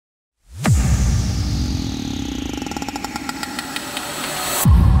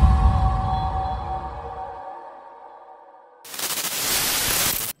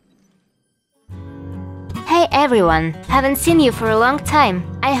everyone! Haven't seen you for a long time.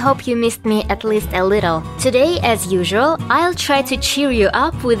 I hope you missed me at least a little. Today, as usual, I'll try to cheer you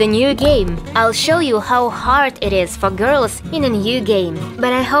up with a new game. I'll show you how hard it is for girls in a new game.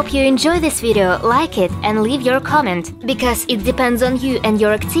 But I hope you enjoy this video, like it and leave your comment, because it depends on you and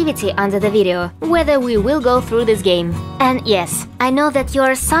your activity under the video, whether we will go through this game. And yes, I know that you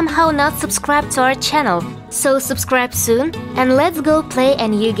are somehow not subscribed to our channel, so subscribe soon and let's go play a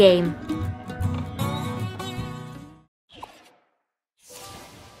new game.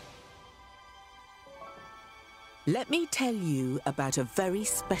 Let me tell you about a very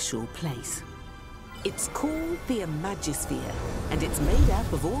special place. It's called the Imagisphere, and it's made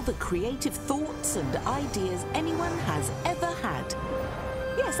up of all the creative thoughts and ideas anyone has ever had.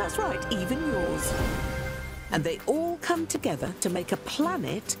 Yes, that's right, even yours. And they all come together to make a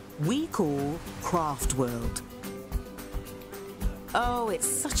planet we call Craft World. Oh, it's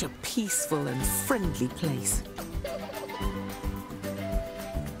such a peaceful and friendly place.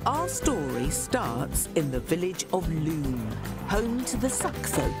 Our story starts in the village of Loon, home to the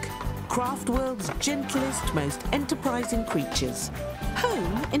Sackfolk, Craftworld's gentlest, most enterprising creatures.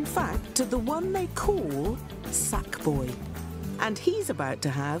 Home, in fact, to the one they call Sackboy. And he's about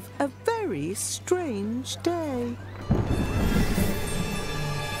to have a very strange day.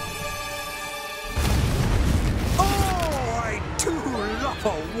 Oh, I do love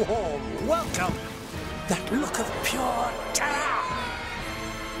a warm welcome! That look of pure terror!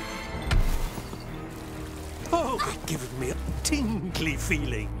 Oh, giving me a tingly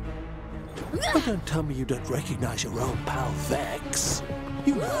feeling. But don't tell me you don't recognize your own pal Vex.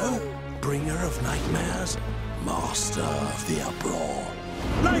 You know, bringer of nightmares, master of the uproar.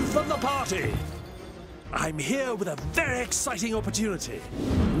 Life of the party! I'm here with a very exciting opportunity.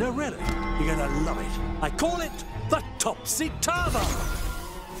 No, really, you're gonna love it. I call it the Topsy-Turver.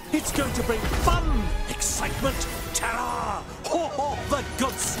 It's going to bring fun, excitement, terror, the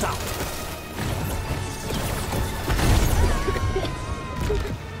good stuff.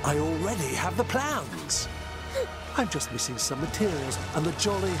 I already have the plans. I'm just missing some materials and the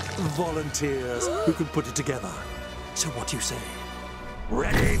jolly volunteers who can put it together. So what do you say?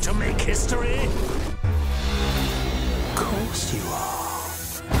 Ready to make history? Of course you are.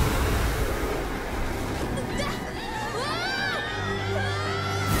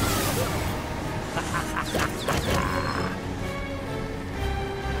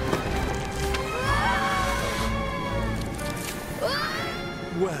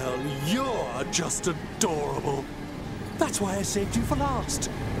 Well, you're just adorable. That's why I saved you for last.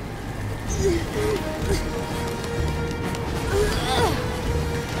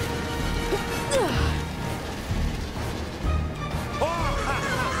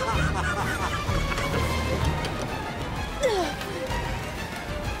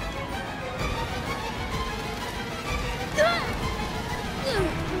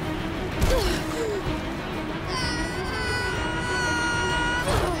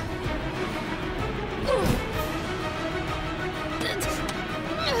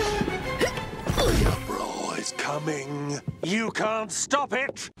 Coming. You can't stop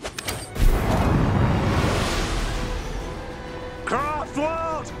it! Craft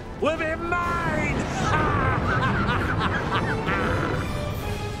World will be mine!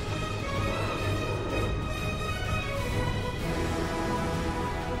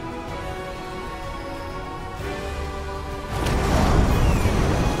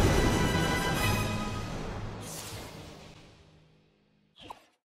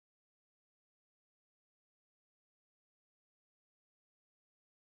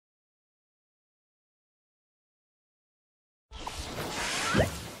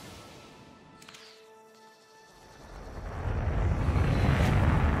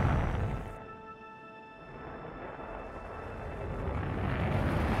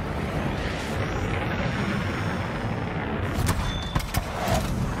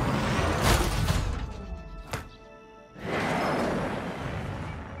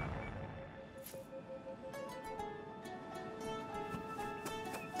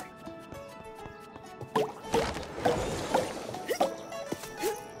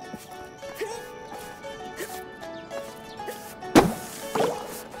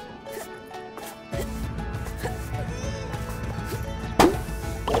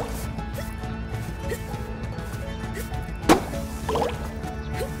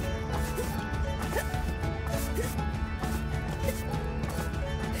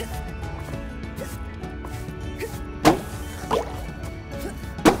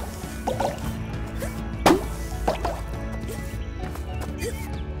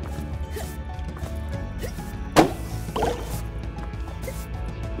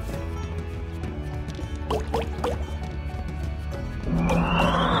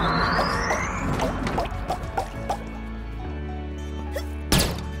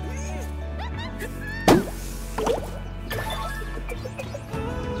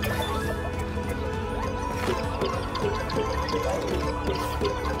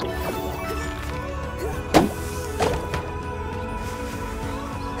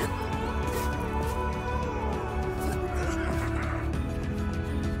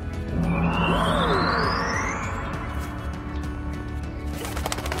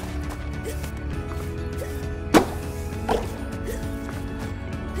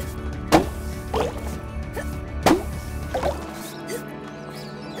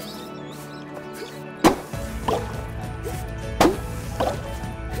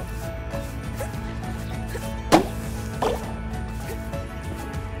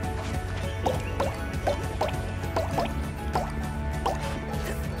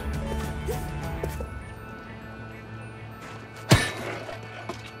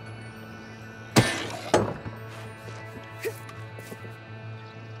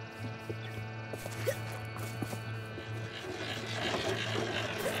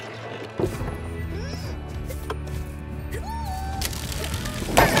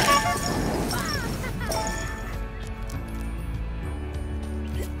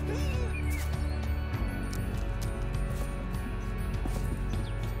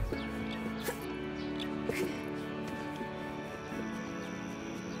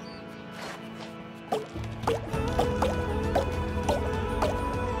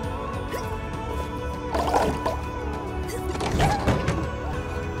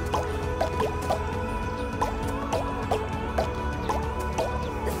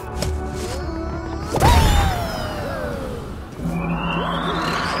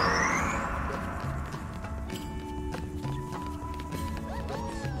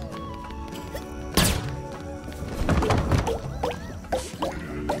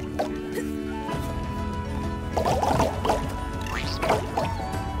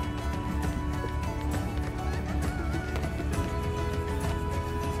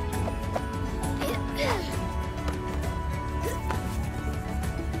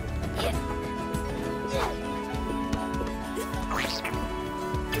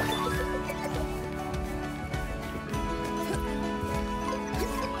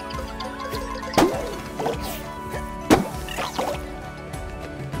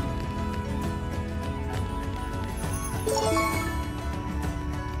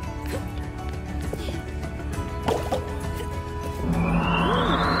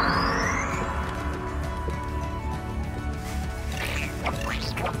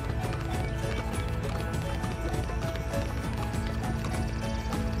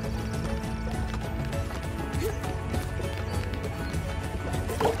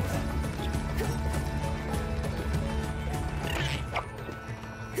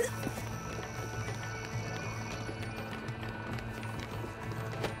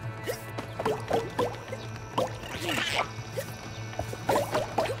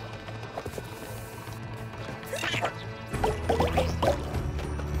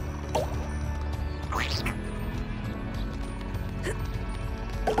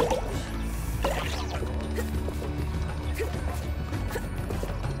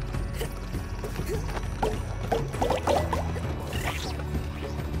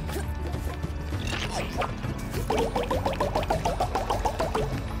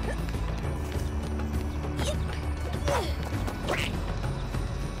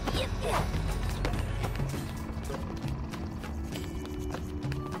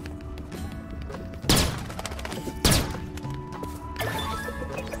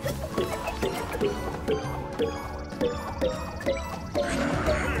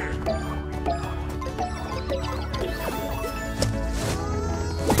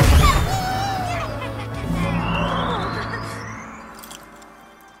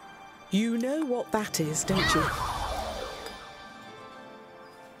 You know what that is, don't you?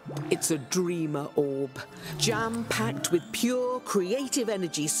 It's a dreamer orb, jam-packed with pure creative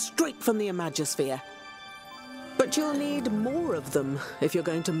energy straight from the Imagisphere. But you'll need more of them if you're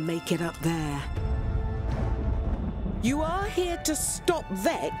going to make it up there. You are here to stop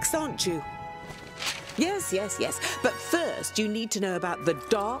Vex, aren't you? Yes, yes, yes. But first, you need to know about the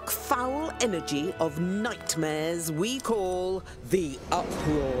dark, foul energy of nightmares we call the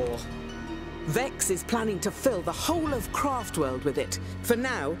Uproar. Vex is planning to fill the whole of Craftworld with it. For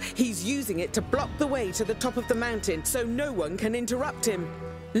now, he's using it to block the way to the top of the mountain so no one can interrupt him.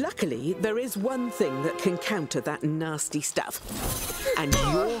 Luckily, there is one thing that can counter that nasty stuff, and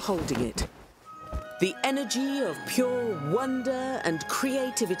you're holding it. The energy of pure wonder and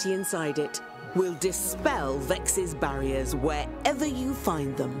creativity inside it will dispel Vex's barriers wherever you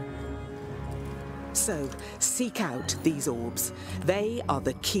find them. So, seek out these orbs. They are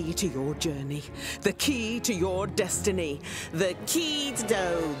the key to your journey, the key to your destiny, the key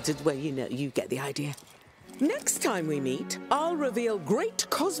to... well, you know, you get the idea. Next time we meet, I'll reveal great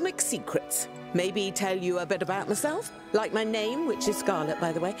cosmic secrets. Maybe tell you a bit about myself, like my name, which is Scarlet,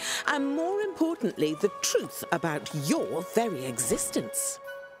 by the way, and more importantly, the truth about your very existence.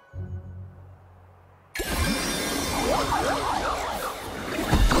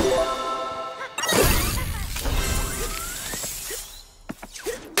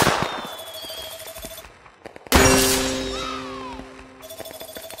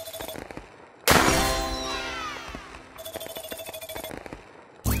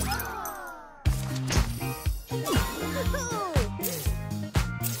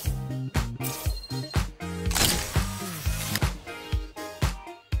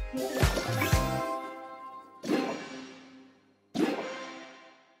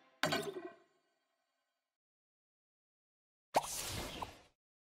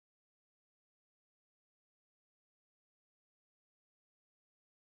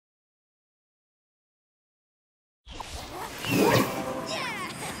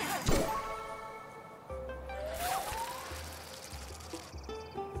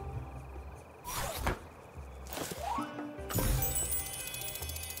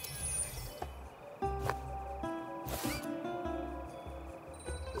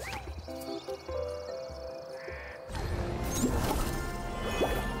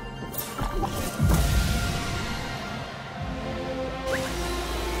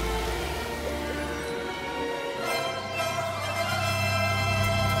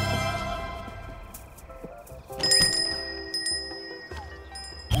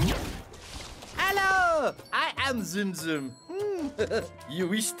 Zoom Zoom. You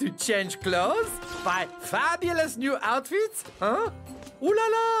wish to change clothes? Buy fabulous new outfits? Huh? Ooh la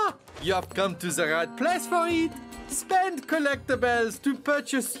la! You have come to the right place for it. Spend collectibles to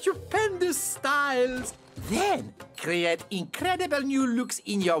purchase stupendous styles. Then create incredible new looks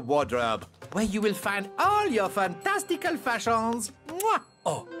in your wardrobe, where you will find all your fantastical fashions. Mwah!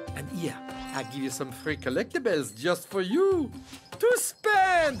 Oh, and here, I give you some free collectibles just for you to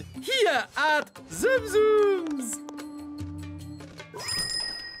spend here at Zoom Zooms.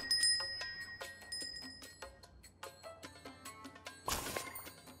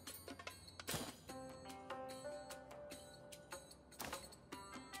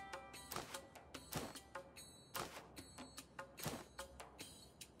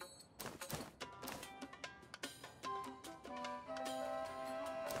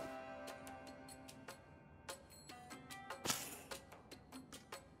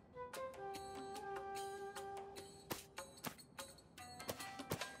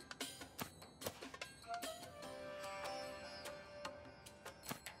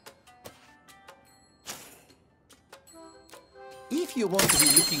 If you want to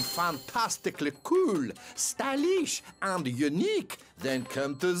be looking fantastically cool, stylish, and unique, then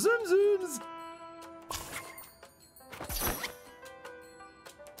come to Zoom Zooms.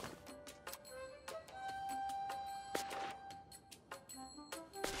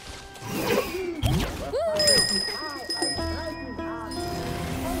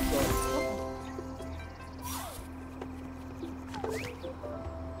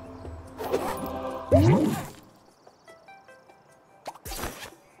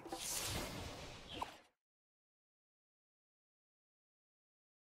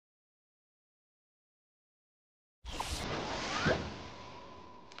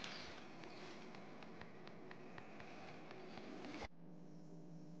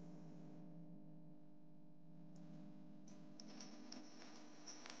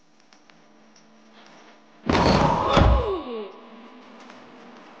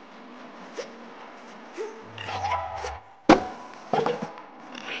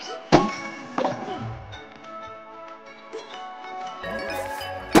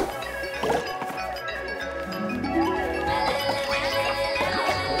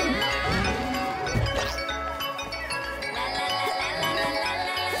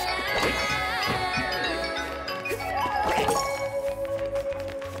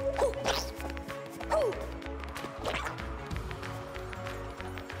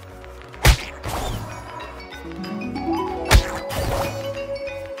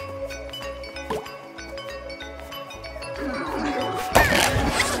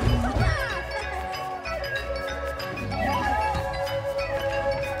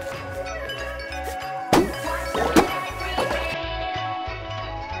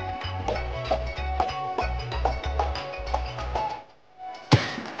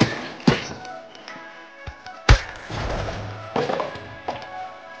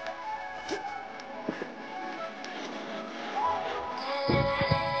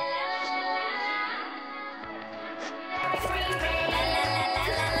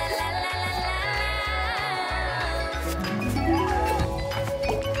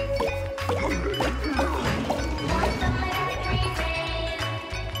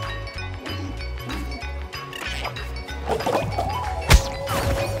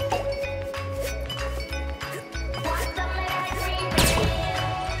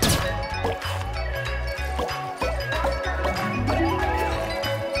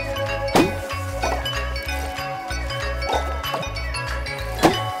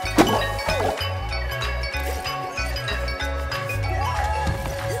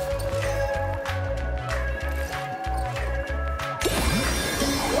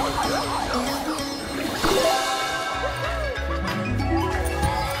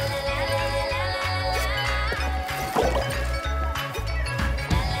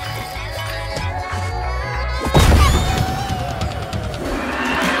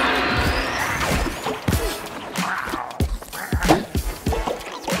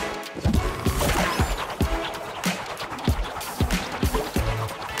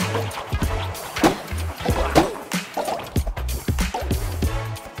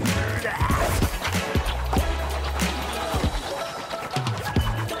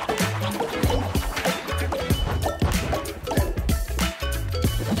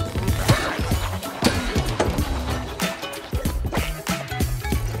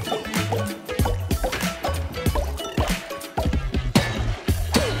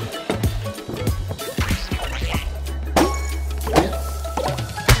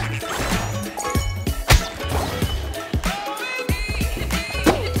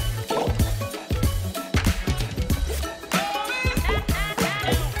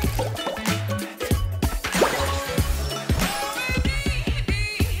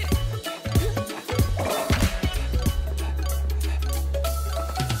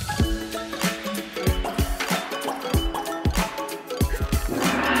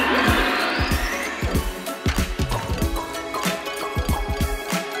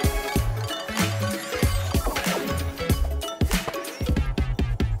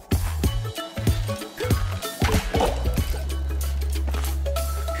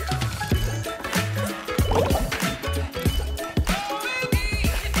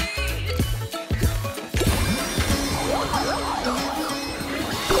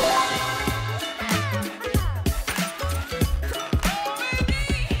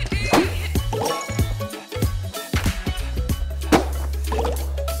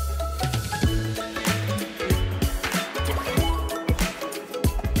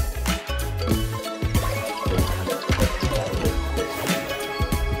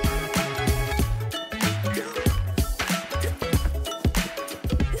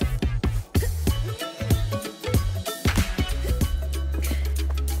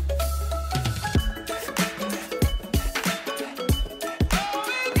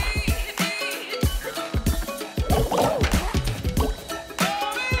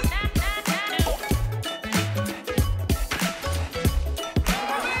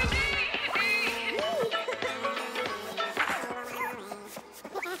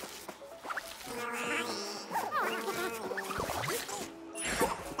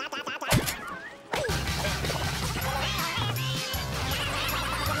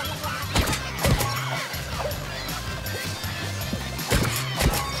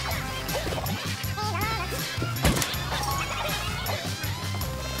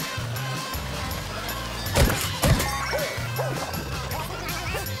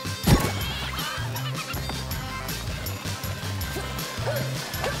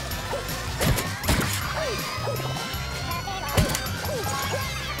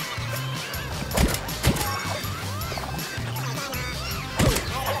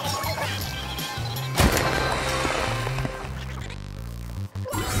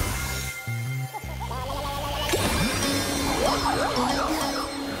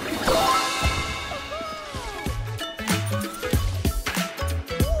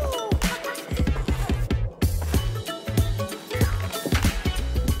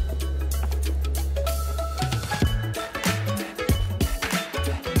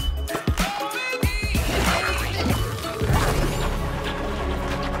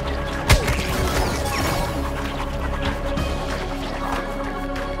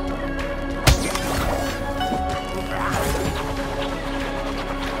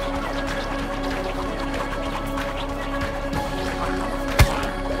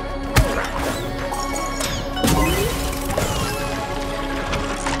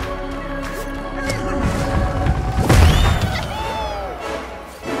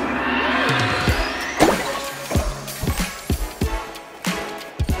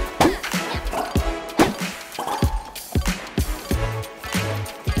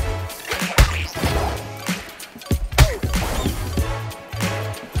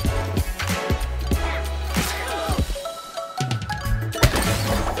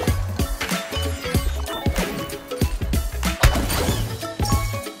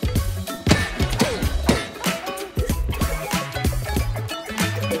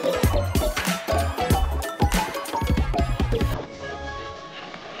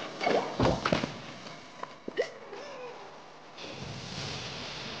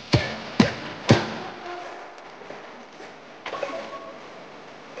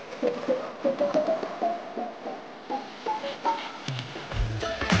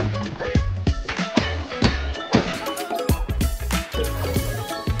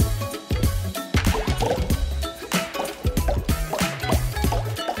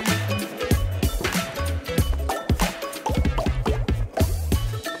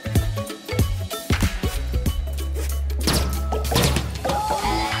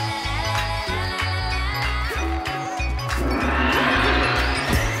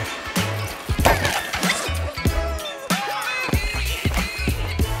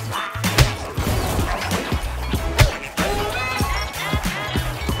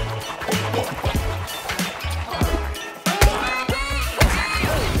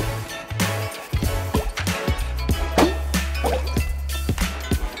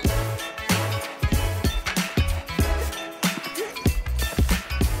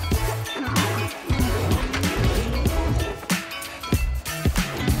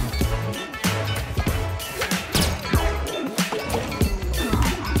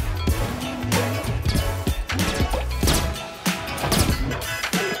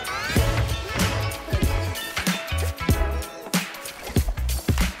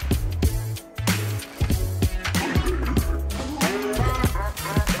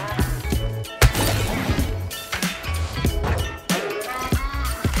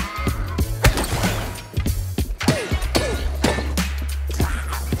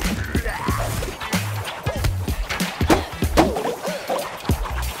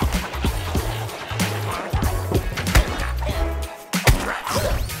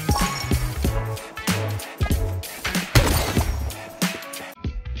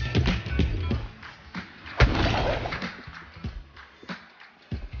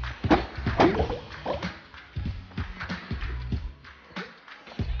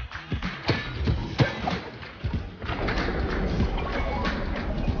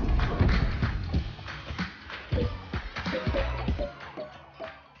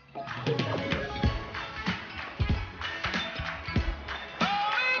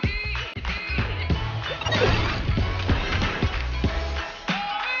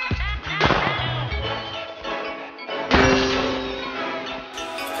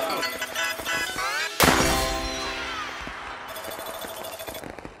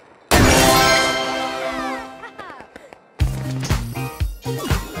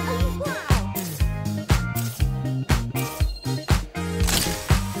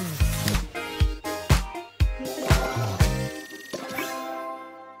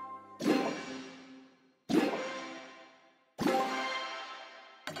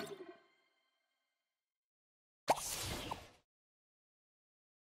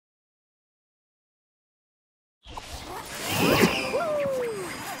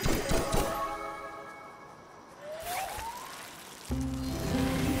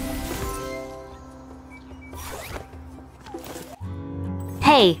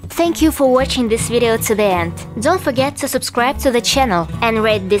 Hey, thank you for watching this video to the end. Don't forget to subscribe to the channel and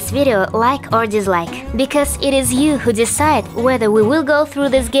rate this video like or dislike, because it is you who decide whether we will go through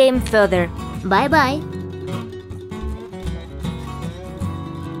this game further. Bye bye!